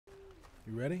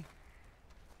You ready?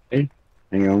 Hey,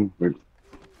 hang on. We're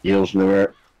heels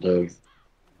nowhere. The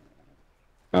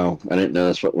oh, I didn't know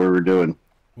that's what we were doing.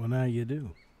 Well, now you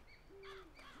do.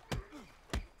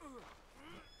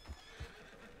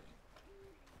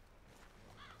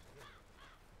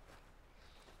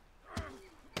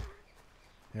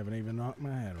 Haven't even knocked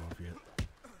my hat off yet.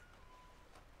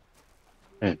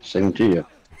 Hey, same to you.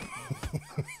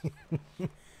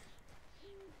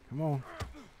 Come on.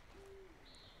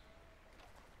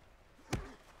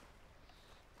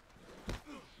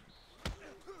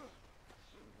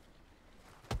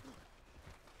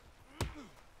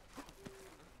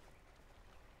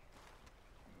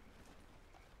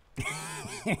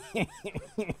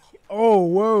 Oh,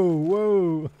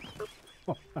 whoa,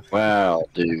 whoa. Wow,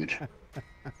 dude.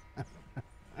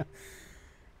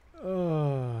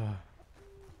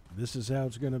 This is how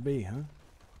it's going to be, huh?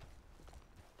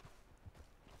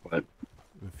 What?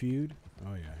 The feud?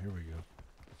 Oh, yeah, here we go.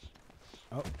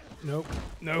 Oh, nope,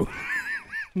 no.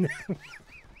 No.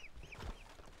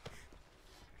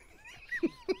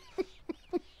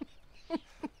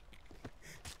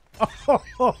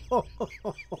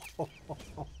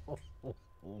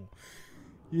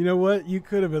 You know what? You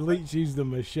could have at least used the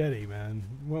machete, man.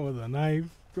 Went with a knife.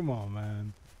 Come on,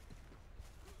 man.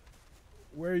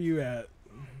 Where are you at?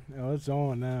 Oh, it's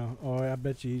on now. Oh, I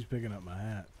bet you he's picking up my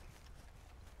hat.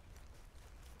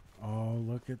 Oh,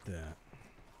 look at that.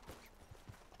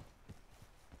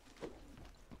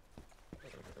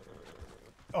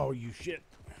 Oh, you shit.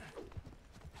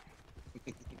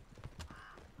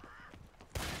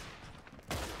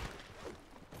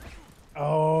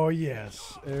 Oh,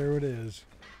 yes. There it is.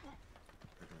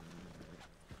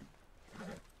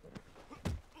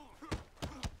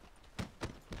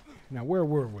 Now, where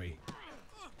were we?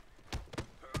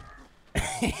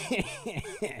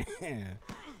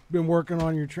 Been working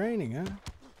on your training, huh?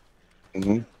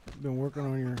 Mm-hmm. Been working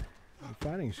on your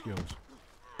fighting skills.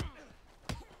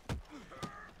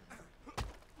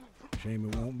 Shame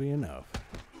it won't be enough.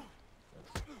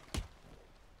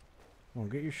 Come on,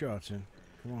 get your shots in.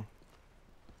 Come on.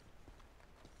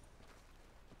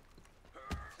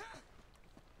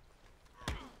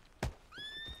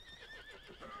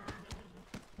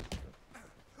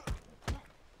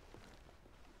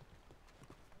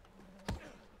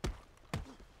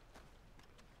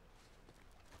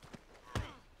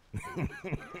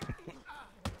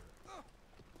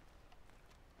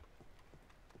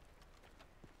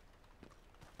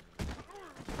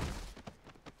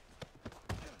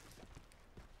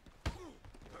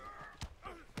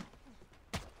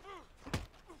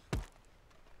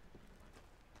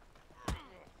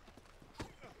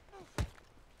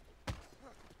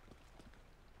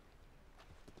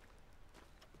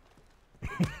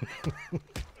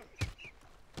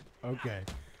 Okay.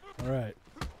 All right.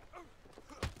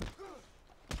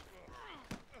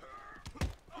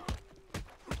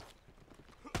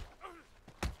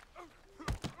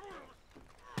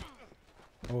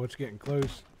 Oh, it's getting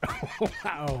close.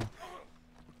 Wow.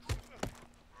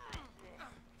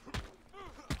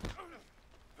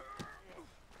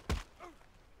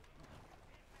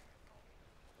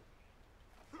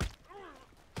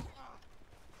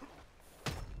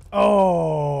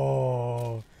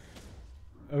 Oh.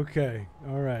 Okay.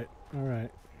 All right. All right.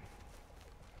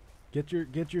 Get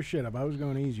your shit up. I was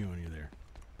going easy on you there.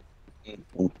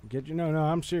 Get your no.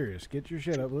 I'm serious. Get your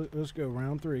shit up. Let's go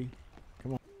round 3.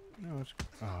 Come on. No, it's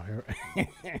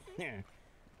here.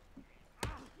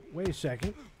 Wait a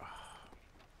second.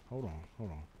 Hold on.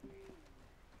 Hold on.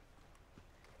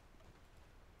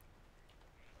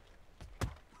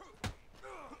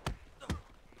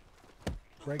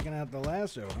 Breaking out the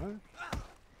lasso, huh?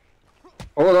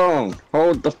 Hold on.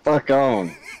 Hold the fuck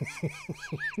on.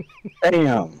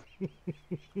 Damn.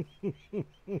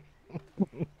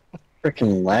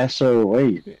 Freaking lasso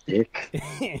away, dick.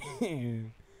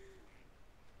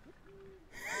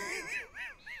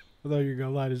 I thought you were going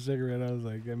to light a cigarette. I was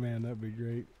like, oh, man, that'd be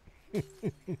great.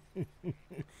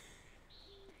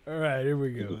 All right, here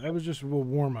we go. That was just a little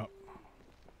warm-up.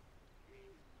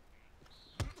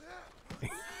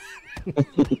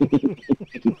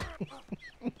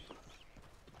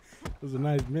 It was a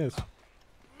nice miss.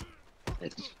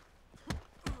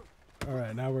 All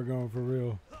right, now we're going for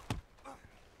real.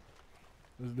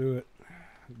 Let's do it.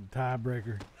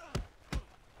 Tiebreaker.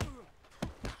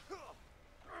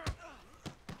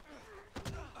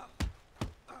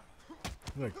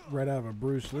 Like right out of a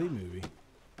Bruce Lee movie.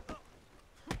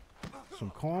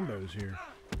 Some combos here.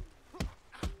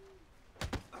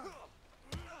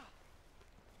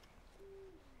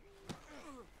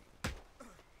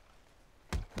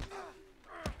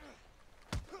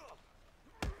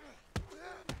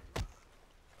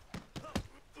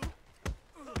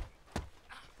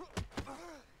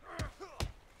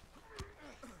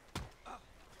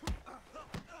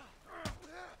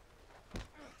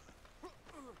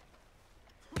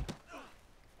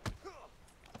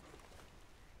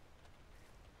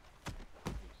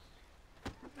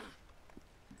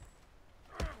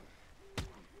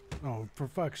 Oh, for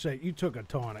fuck's sake, you took a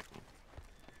tonic.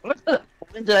 What the?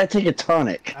 When did I take a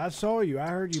tonic? I saw you. I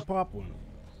heard you pop one.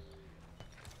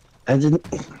 I didn't.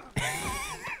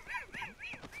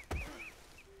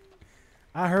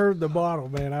 I heard the bottle,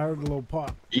 man. I heard the little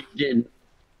pop. You didn't.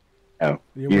 Oh,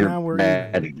 Yeah, you're now we're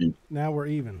bad. even. Now we're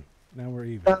even. Now we're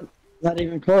even. Not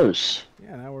even close.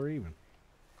 Yeah, now we're even.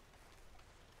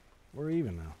 We're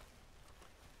even now.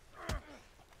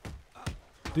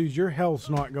 Dude, your health's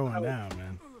not going down,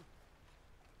 man.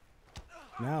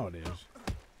 Now it is.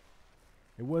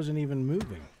 It wasn't even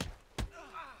moving.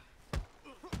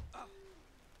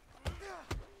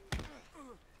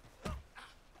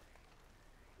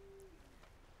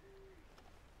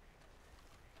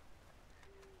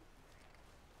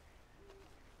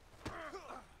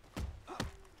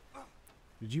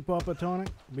 Did you pop a tonic?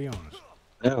 Be honest.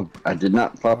 No, I did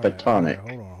not pop a tonic.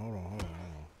 Hold on. All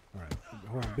right,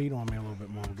 hold on. Beat on me a little bit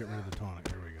more. We'll get rid of the tonic.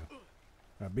 There we go. All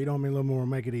right, beat on me a little more.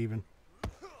 Make it even.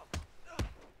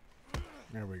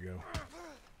 There we go.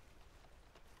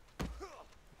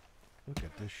 Look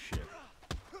at this shit.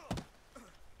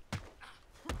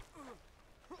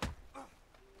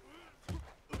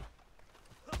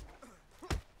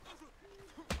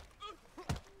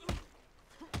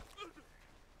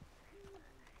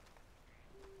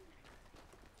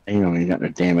 You know, you got no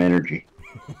damn energy.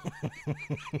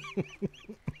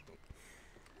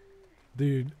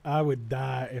 Dude, I would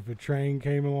die if a train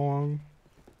came along.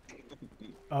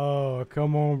 Oh,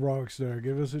 come on, Rockstar.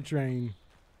 Give us a train.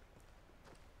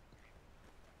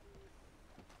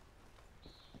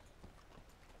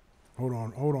 Hold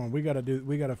on. We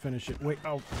gotta finish it. Wait,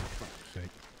 oh, for fuck's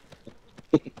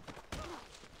sake.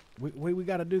 we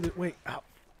gotta do this. Wait, ow.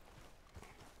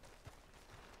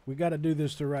 We gotta do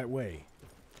this the right way.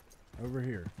 Over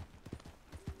here.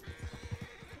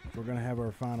 We're gonna have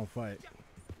our final fight.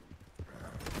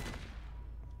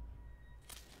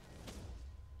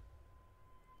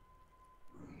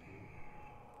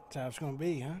 That's how it's gonna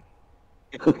be, huh?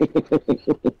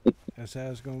 That's how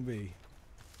it's gonna be.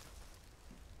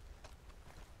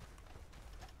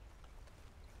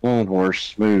 Come on,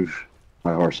 horse, move.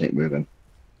 My horse ain't moving.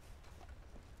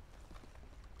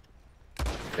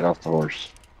 Get off the horse.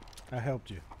 I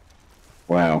helped you.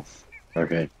 Wow.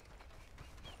 Okay.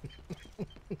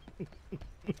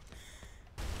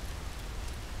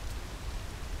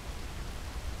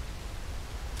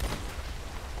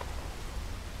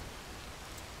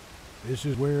 This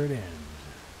is where it ends.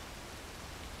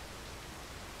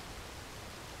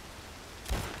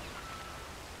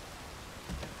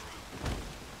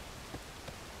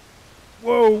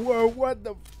 Whoa, what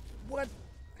the, what?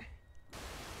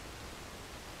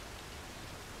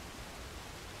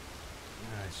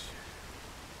 Nice.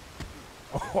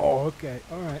 Oh, okay,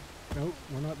 all right. Nope,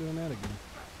 we're not doing that again.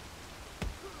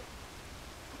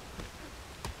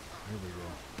 There we go.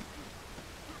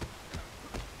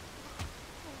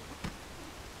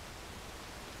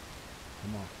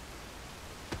 Come on.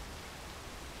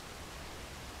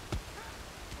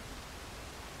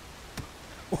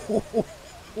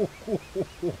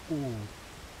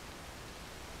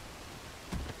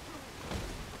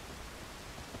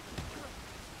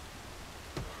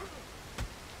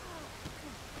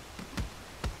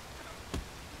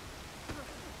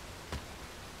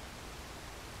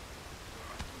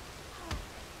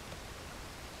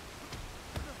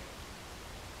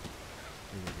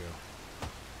 Here we go.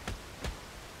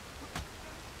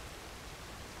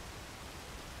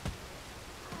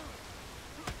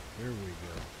 Here we go.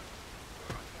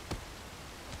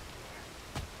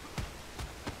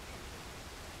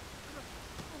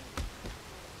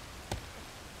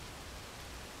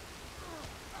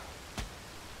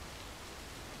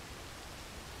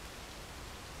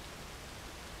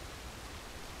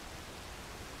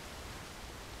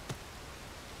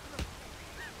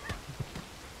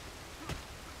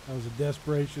 That was a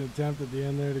desperation attempt at the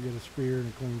end there to get a spear and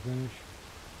a clean finish.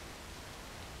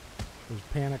 It was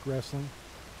panic wrestling.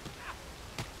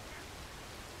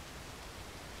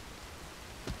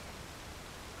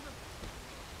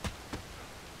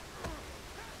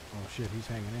 Oh shit, he's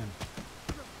hanging in.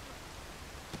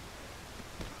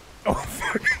 Oh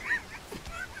fuck.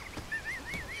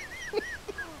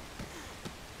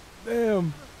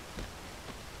 Damn.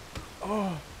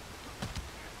 Oh.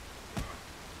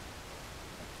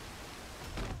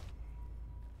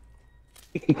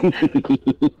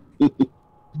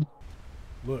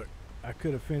 Look, I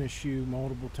could have finished you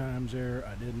multiple times there.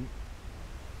 I didn't.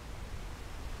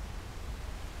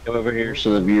 Come over here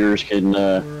so the viewers can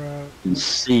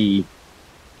see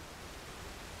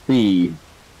the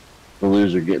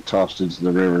loser get tossed into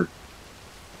the river.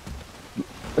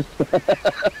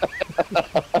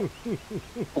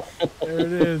 There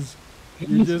it is.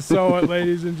 You just saw it,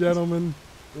 ladies and gentlemen.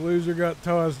 The loser got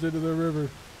tossed into the river.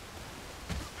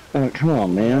 Oh, come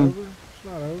on, man. It's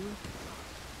not over.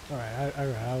 All right,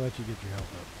 I'll let you get your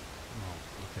health up. Oh,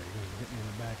 okay. You're gonna hit me in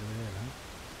the back of the head,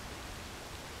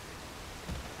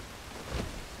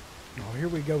 huh? Oh, here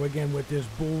we go again with this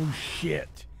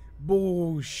bullshit.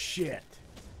 Bullshit.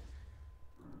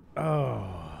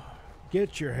 Oh,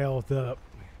 get your health up.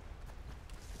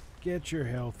 Get your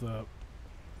health up.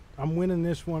 I'm winning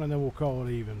this one, and then we'll call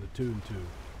it even. The 2 and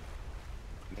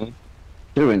 2.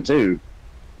 2 and 2.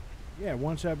 Yeah,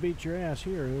 once I beat your ass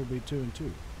here, it'll be 2 and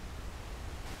 2.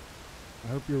 I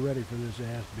hope you're ready for this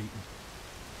ass beating.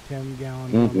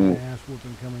 10-gallon ass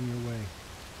whooping coming your way.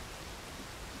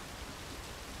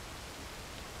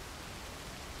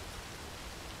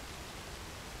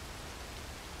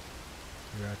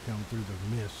 Here I come through the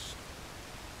mist.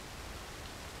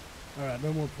 Alright,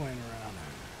 no more playing around.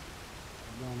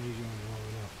 I've gone easy on you long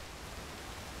enough.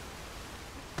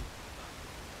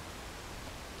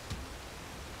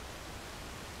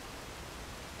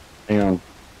 Hang on.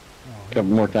 A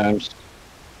couple more times.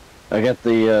 I got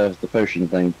the potion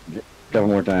thing. A couple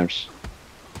more times.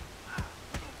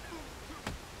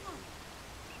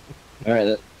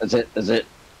 Alright, that's it. That's it.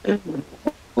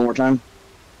 One more time.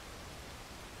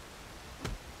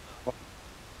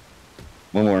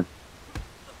 One more.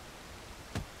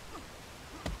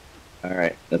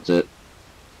 Alright, that's it.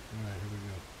 Alright,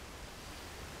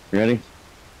 here You we go. ready?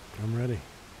 I'm ready.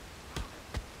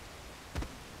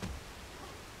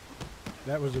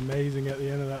 That was amazing at the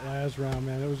end of that last round,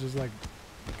 man. It was just like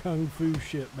kung fu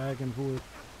shit back and forth.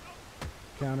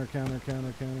 Counter, counter,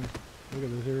 counter, counter. Look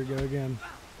at this. Here we go again.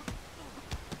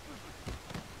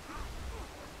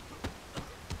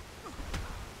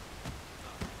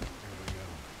 There we go.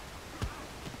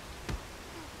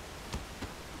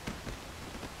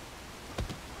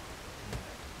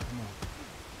 Come on.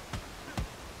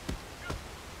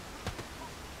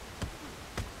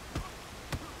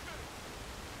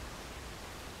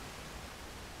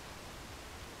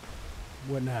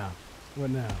 What now? What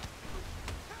now?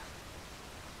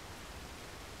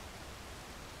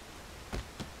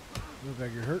 Looks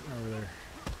like you're hurting over there.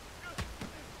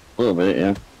 A little bit,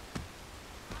 yeah.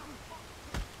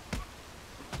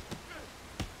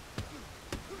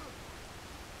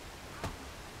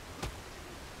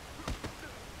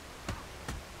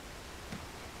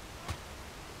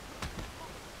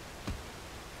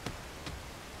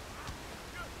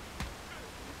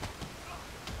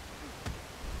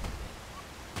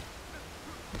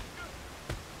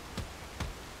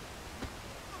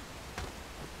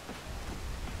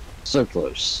 So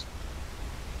close.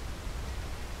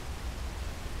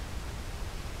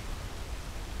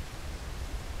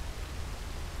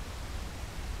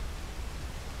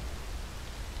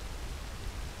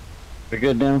 We're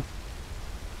good now?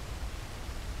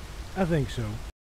 I think so.